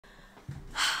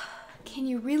can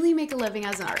you really make a living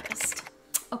as an artist?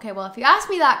 Okay, well, if you asked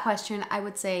me that question, I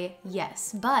would say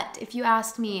yes. But if you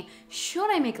asked me,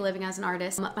 should I make a living as an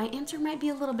artist? My answer might be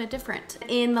a little bit different.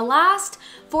 In the last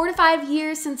 4 to 5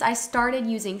 years since I started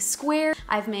using Square,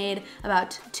 I've made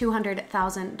about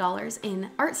 $200,000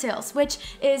 in art sales, which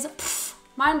is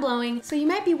mind-blowing. So you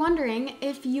might be wondering,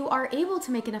 if you are able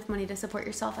to make enough money to support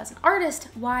yourself as an artist,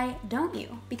 why don't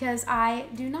you? Because I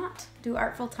do not do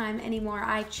art full-time anymore.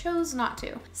 I chose not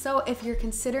to. So if you're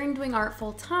considering doing art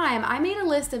full-time, I made a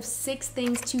list of 6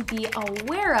 things to be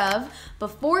aware of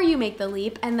before you make the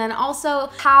leap, and then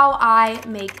also how I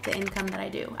make the income that I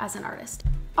do as an artist.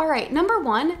 All right, number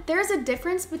 1, there's a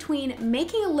difference between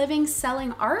making a living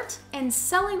selling art and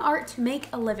selling art to make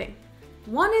a living.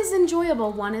 One is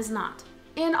enjoyable, one is not.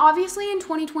 And obviously in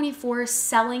 2024,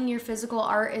 selling your physical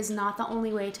art is not the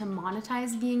only way to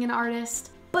monetize being an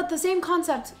artist. But the same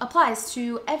concept applies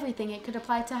to everything. It could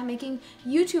apply to making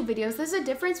YouTube videos. There's a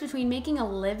difference between making a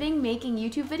living making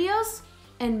YouTube videos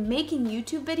and making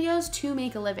YouTube videos to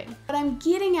make a living. What I'm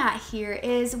getting at here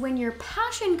is when your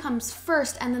passion comes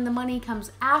first and then the money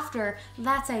comes after,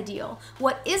 that's ideal.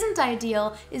 What isn't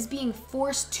ideal is being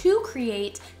forced to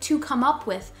create to come up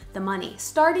with the money,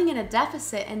 starting in a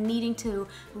deficit and needing to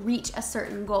reach a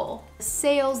certain goal.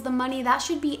 Sales, the money, that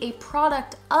should be a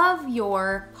product of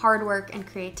your hard work and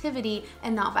creativity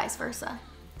and not vice versa.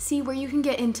 See, where you can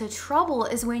get into trouble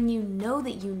is when you know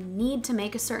that you need to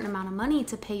make a certain amount of money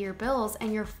to pay your bills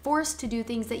and you're forced to do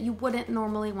things that you wouldn't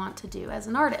normally want to do as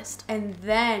an artist. And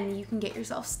then you can get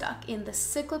yourself stuck in the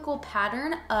cyclical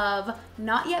pattern of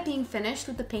not yet being finished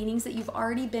with the paintings that you've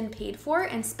already been paid for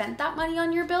and spent that money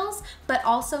on your bills, but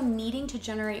also needing to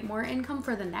generate more income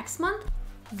for the next month.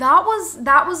 That was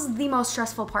the most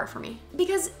stressful part for me,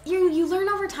 because you learn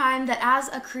over time that as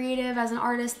a creative, as an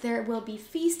artist, there will be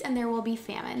feast and there will be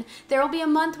famine. There will be a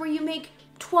month where you make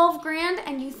 12 grand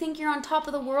and you think you're on top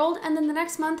of the world, and then the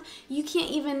next month you can't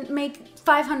even make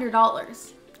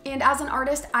 $500. And as an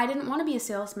artist, I didn't want to be a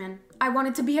salesman. I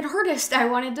wanted to be an artist. I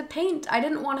wanted to paint. I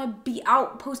didn't want to be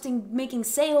out posting, making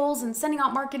sales and sending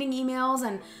out marketing emails.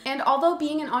 And although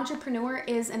being an entrepreneur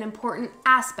is an important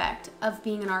aspect of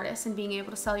being an artist and being able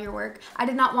to sell your work, I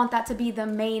did not want that to be the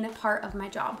main part of my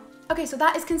job. Okay, so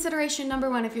that is consideration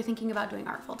number 1 if you're thinking about doing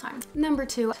art full time. Number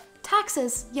 2,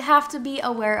 taxes. You have to be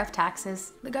aware of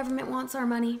taxes. The government wants our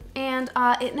money. And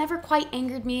it never quite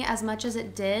angered me as much as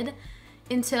it did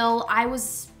until I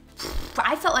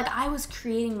felt like I was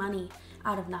creating money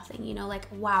out of nothing, you know, like,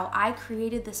 wow, I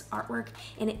created this artwork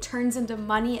and it turns into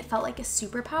money. It felt like a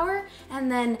superpower,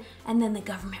 and then the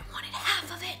government wanted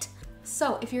half of it.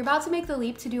 So if you're about to make the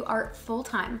leap to do art full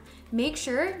time, make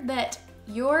sure that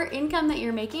your income that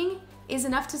you're making is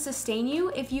enough to sustain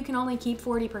you if you can only keep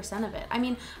 40% of it. I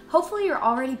mean, hopefully you're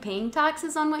already paying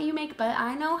taxes on what you make, but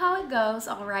I know how it goes,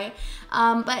 all right?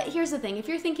 But here's the thing, if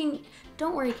you're thinking,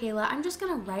 don't worry, Kayla, I'm just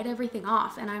gonna write everything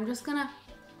off and I'm just gonna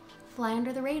fly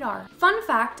under the radar. Fun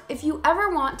fact, if you ever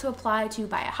want to apply to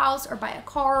buy a house or buy a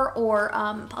car or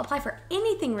apply for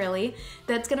anything really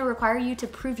that's gonna require you to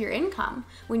prove your income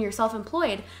when you're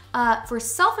self-employed, for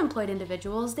self-employed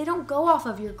individuals, they don't go off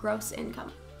of your gross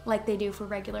income like they do for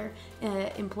regular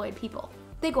employed people.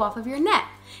 They go off of your net.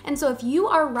 And so if you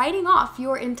are writing off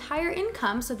your entire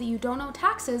income so that you don't owe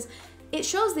taxes, it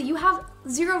shows that you have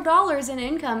 $0 in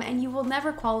income and you will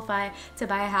never qualify to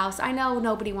buy a house. I know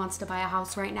nobody wants to buy a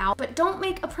house right now, but don't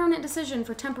make a permanent decision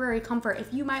for temporary comfort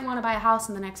if you might want to buy a house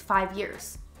in the next 5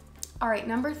 years. All right,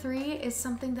 number 3 is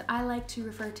something that I like to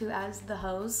refer to as the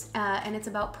hose, and it's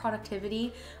about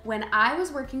productivity. When I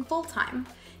was working full-time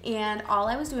and all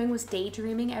I was doing was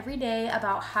daydreaming every day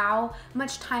about how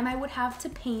much time I would have to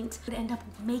paint, I would end up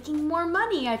making more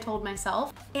money, I told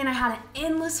myself. And I had an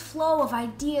endless flow of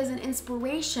ideas and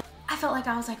inspiration. I felt like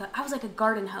I was like a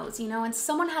garden hose, you know, and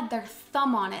someone had their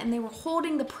thumb on it and they were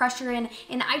holding the pressure in,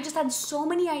 and I just had so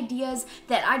many ideas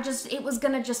that it was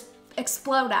gonna just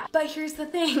explode out. But here's the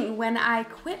thing, when I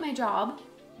quit my job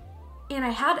and I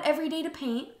had every day to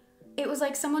paint, it was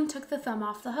like someone took the thumb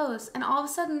off the hose and all of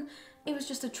a sudden it was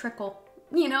just a trickle.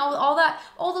 You know,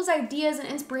 all those ideas and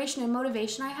inspiration and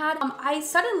motivation I had,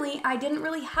 I didn't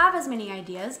really have as many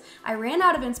ideas. I ran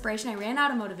out of inspiration, I ran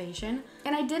out of motivation,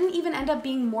 and I didn't even end up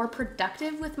being more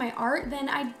productive with my art than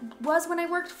I was when I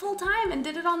worked full time and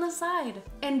did it on the side.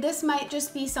 And this might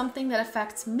just be something that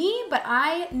affects me, but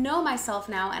I know myself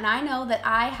now, and I know that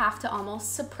I have to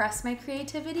almost suppress my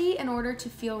creativity in order to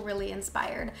feel really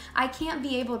inspired. I can't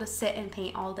be able to sit and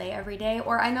paint all day every day,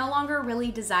 or I no longer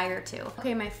really desire to.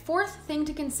 Okay, my 4th thing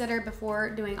to consider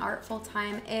before doing art full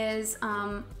time is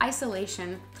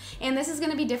isolation. And this is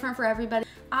gonna be different for everybody,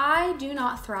 I do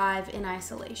not thrive in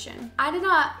isolation. I did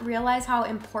not realize how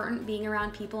important being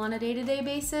around people on a day-to-day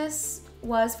basis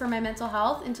was for my mental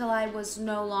health until I was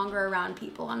no longer around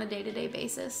people on a day-to-day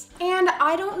basis. And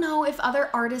I don't know if other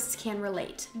artists can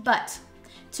relate, but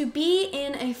to be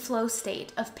in a flow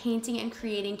state of painting and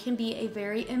creating can be a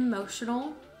very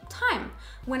emotional time.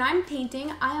 When I'm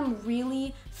painting, I am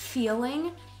really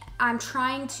feeling, I'm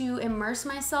trying to immerse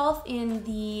myself in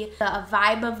the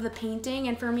vibe of the painting,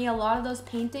 and for me, a lot of those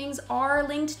paintings are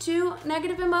linked to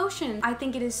negative emotion. I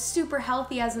think it is super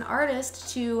healthy as an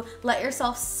artist to let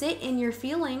yourself sit in your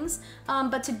feelings,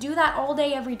 but to do that all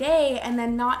day, every day, and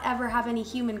then not ever have any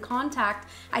human contact,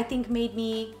 I think made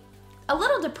me a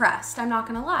little depressed, I'm not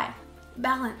gonna lie.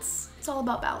 Balance, it's all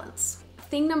about balance.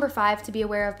 Thing number 5 to be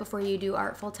aware of before you do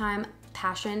art full-time,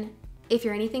 passion. If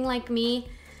you're anything like me,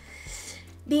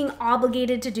 being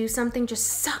obligated to do something just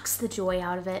sucks the joy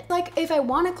out of it. Like, if I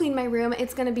want to clean my room,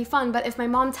 it's gonna be fun, but if my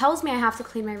mom tells me I have to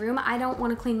clean my room, I don't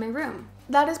want to clean my room.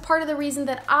 That is part of the reason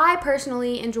that I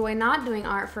personally enjoy not doing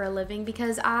art for a living,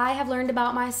 because I have learned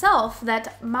about myself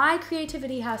that my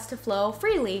creativity has to flow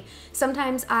freely.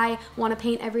 Sometimes I want to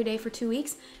paint every day for 2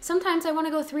 weeks. Sometimes I want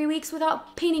to go 3 weeks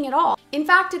without painting at all. In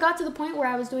fact, it got to the point where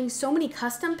I was doing so many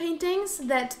custom paintings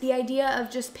that the idea of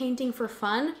just painting for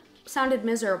fun sounded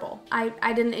miserable.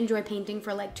 I didn't enjoy painting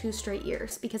for like 2 straight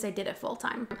years because I did it full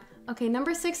time. Okay,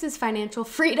 number 6 is financial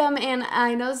freedom, and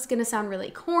I know this is gonna sound really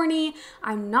corny.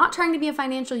 I'm not trying to be a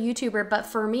financial YouTuber, but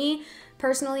for me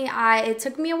personally, it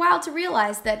took me a while to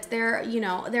realize that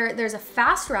there's a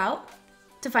fast route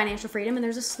to financial freedom and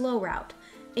there's a slow route.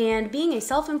 And being a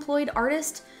self-employed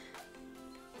artist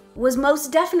was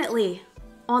most definitely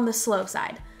on the slow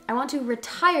side. I want to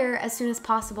retire as soon as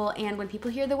possible, and when people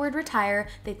hear the word retire,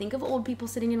 they think of old people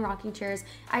sitting in rocking chairs.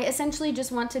 I essentially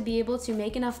just want to be able to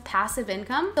make enough passive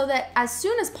income so that as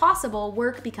soon as possible,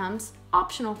 work becomes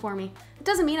optional for me. It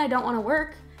doesn't mean I don't want to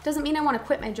work. Doesn't mean I want to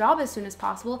quit my job as soon as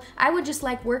possible. I would just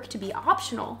like work to be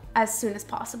optional as soon as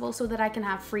possible so that I can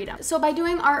have freedom. So by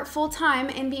doing art full time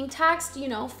and being taxed,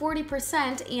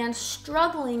 40% and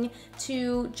struggling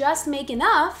to just make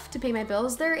enough to pay my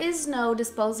bills, there is no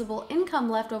disposable income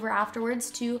left over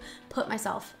afterwards to put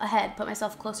myself ahead, put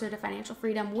myself closer to financial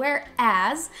freedom.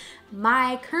 Whereas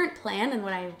my current plan and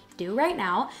what I do right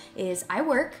now is I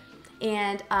work,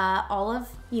 and all of,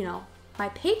 my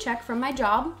paycheck from my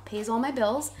job pays all my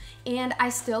bills, and I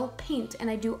still paint and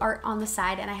I do art on the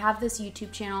side, and I have this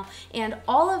YouTube channel, and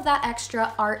all of that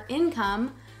extra art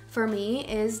income for me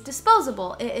is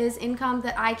disposable. It is income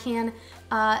that I can,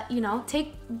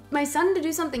 take my son to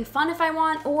do something fun if I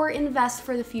want, or invest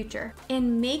for the future.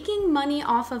 And making money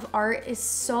off of art is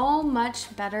so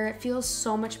much better. It feels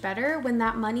so much better when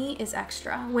that money is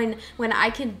extra, when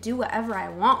I can do whatever I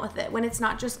want with it, when it's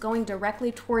not just going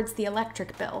directly towards the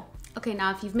electric bill. Okay,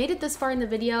 now if you've made it this far in the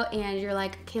video and you're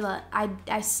like, Kayla,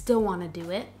 I still want to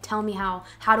do it. Tell me how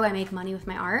do I make money with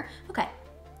my art? Okay,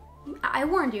 I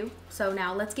warned you. So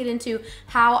now let's get into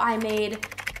how I made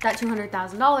that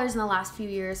 $200,000 in the last few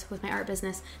years with my art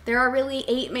business. There are really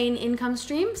 8 main income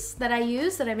streams that I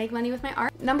use that I make money with my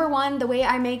art. Number 1, the way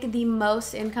I make the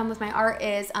most income with my art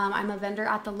is I'm a vendor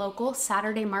at the local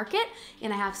Saturday market,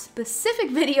 and I have specific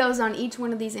videos on each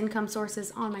one of these income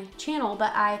sources on my channel,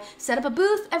 but I set up a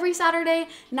booth every Saturday,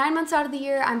 9 months out of the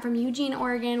year. I'm from Eugene,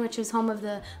 Oregon, which is home of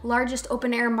the largest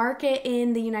open air market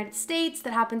in the United States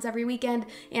that happens every weekend,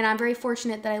 and I'm very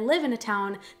fortunate that I live in a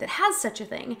town that has such a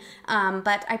thing.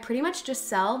 But I pretty much just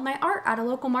sell my art at a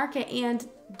local market, and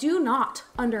do not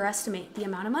underestimate the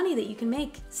amount of money that you can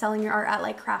make selling your art at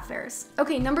like craft fairs.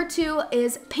 Okay, number 2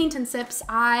 is Paint and Sips.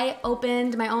 I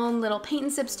opened my own little Paint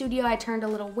and Sip studio. I turned a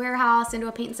little warehouse into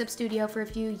a Paint and Sip studio for a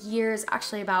few years,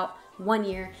 actually about 1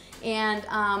 year. And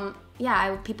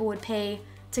people would pay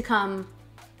to come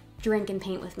drink and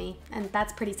paint with me, and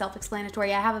that's pretty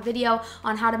self-explanatory. I have a video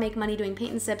on how to make money doing paint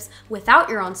and sips without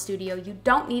your own studio. You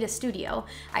don't need a studio.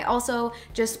 I also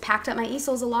just packed up my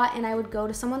easels a lot, and I would go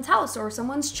to someone's house or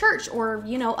someone's church or a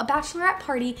bachelorette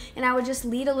party, and I would just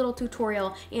lead a little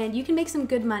tutorial. And you can make some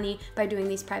good money by doing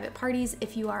these private parties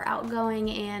if you are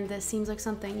outgoing and this seems like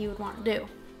something you would want to do.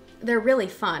 They're really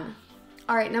fun.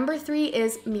 All right, number 3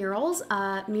 is murals.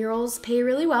 Murals pay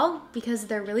really well because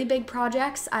they're really big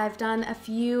projects. I've done a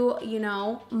few,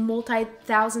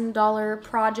 multi-$1,000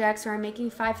 projects where I'm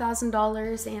making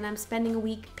 $5,000 and I'm spending a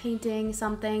week painting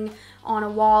something on a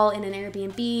wall in an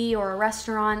Airbnb or a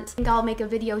restaurant. I think I'll make a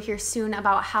video here soon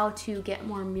about how to get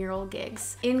more mural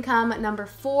gigs. Income number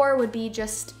 4 would be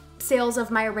just sales of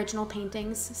my original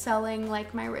paintings, selling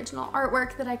like my original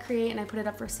artwork that I create and I put it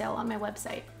up for sale on my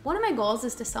website. One of my goals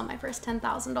is to sell my first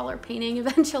 $10,000 painting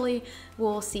eventually.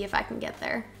 We'll see if I can get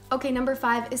there. Okay, number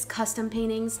 5 is custom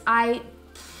paintings. I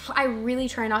really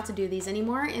try not to do these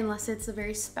anymore unless it's a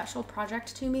very special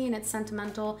project to me and it's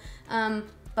sentimental.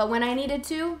 But when I needed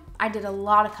to, I did a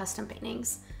lot of custom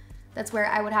paintings. That's where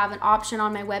I would have an option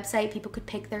on my website. People could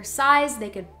pick their size, they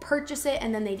could purchase it,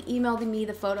 and then they'd email me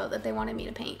the photo that they wanted me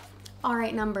to paint. All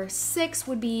right, number 6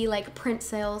 would be like print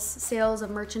sales of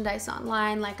merchandise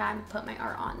online. Like I put my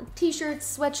art on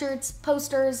t-shirts, sweatshirts,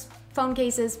 posters, phone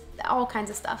cases, all kinds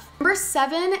of stuff. Number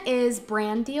 7 is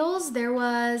brand deals. There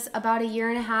was about a year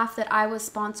and a half that I was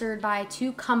sponsored by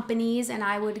 2 companies and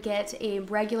I would get a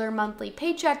regular monthly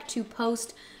paycheck to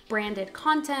post branded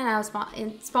content. I was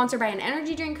sponsored by an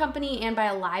energy drink company and by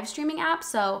a live streaming app.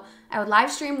 So I would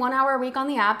live stream 1 hour a week on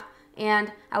the app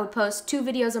and I would post 2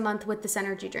 videos a month with this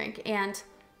energy drink. And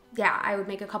yeah, I would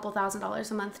make a couple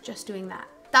 $1,000s a month just doing that.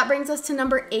 That brings us to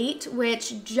number 8,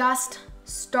 which just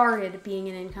started being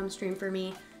an income stream for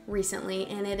me recently,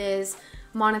 and it is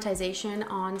monetization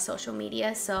on social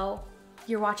media. So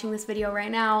you're watching this video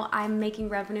right now, I'm making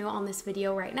revenue on this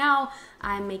video right now.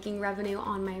 I'm making revenue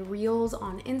on my reels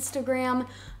on Instagram.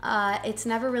 It's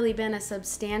never really been a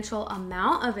substantial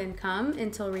amount of income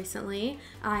until recently.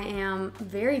 I am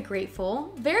very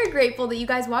grateful that you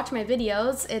guys watch my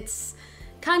videos. It's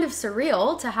kind of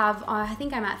surreal to have, I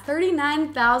think I'm at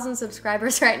 39,000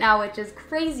 subscribers right now, which is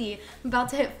crazy. I'm about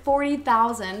to hit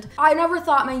 40,000. I never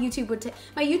thought my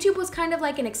YouTube was kind of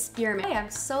like an experiment. I'm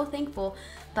so thankful.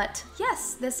 But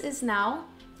yes, this is now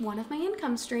one of my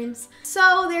income streams.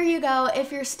 So there you go.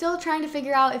 If you're still trying to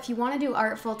figure out if you want to do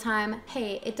art full time,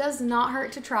 hey, it does not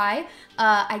hurt to try.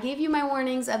 I gave you my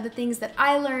warnings of the things that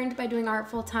I learned by doing art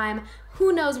full time.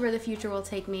 Who knows where the future will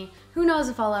take me? Who knows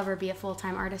if I'll ever be a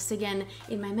full-time artist again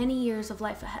in my many years of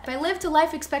life ahead. If I live to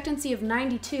life expectancy of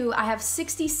 92, I have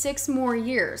 66 more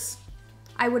years.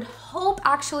 I would hope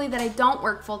actually that I don't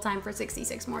work full-time for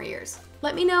 66 more years.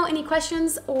 Let me know any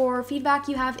questions or feedback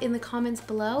you have in the comments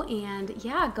below, and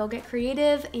yeah, go get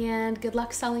creative and good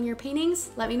luck selling your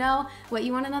paintings. Let me know what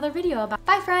you want another video about.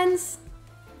 Bye friends!